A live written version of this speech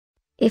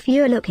If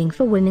you're looking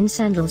for women's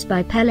sandals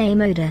by Pelle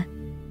Moda,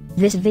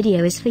 this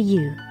video is for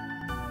you.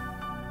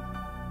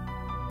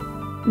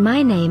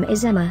 My name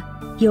is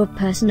Emma, your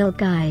personal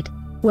guide.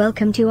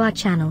 Welcome to our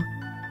channel.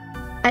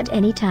 At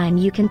any time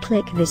you can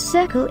click this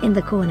circle in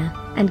the corner,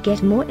 and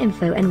get more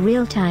info and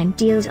real-time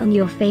deals on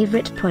your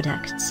favorite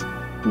products.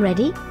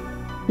 Ready?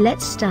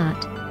 Let's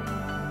start.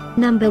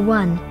 Number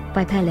 1,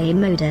 by Pelle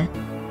Moda.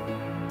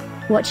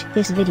 Watch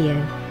this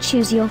video,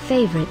 choose your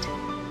favorite.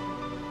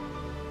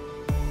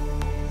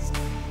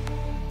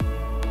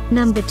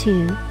 Number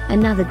 2,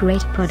 another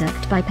great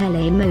product by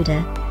Pelle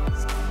Moda.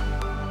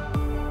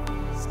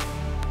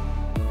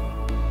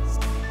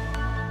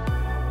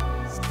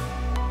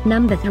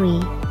 Number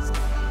 3.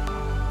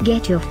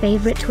 Get your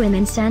favorite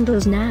women's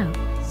sandals now.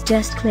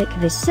 Just click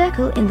this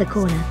circle in the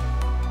corner.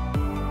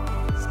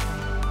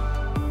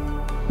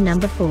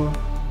 Number 4.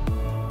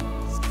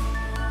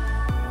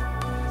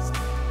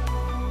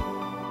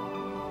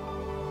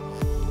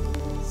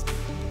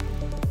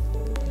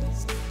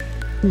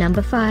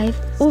 Number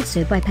 5,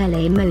 also by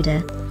Pelle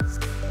Moda.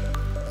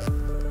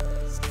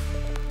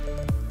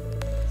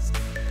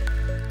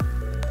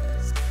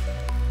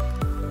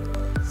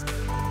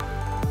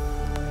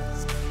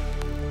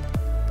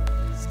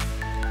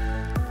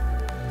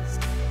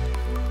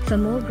 For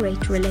more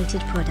great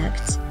related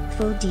products,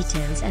 full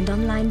details and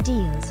online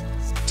deals,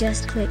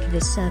 just click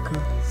this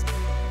circle.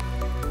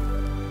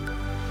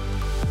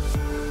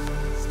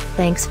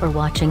 Thanks for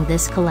watching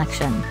this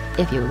collection.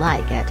 If you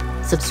like it,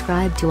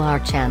 subscribe to our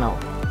channel.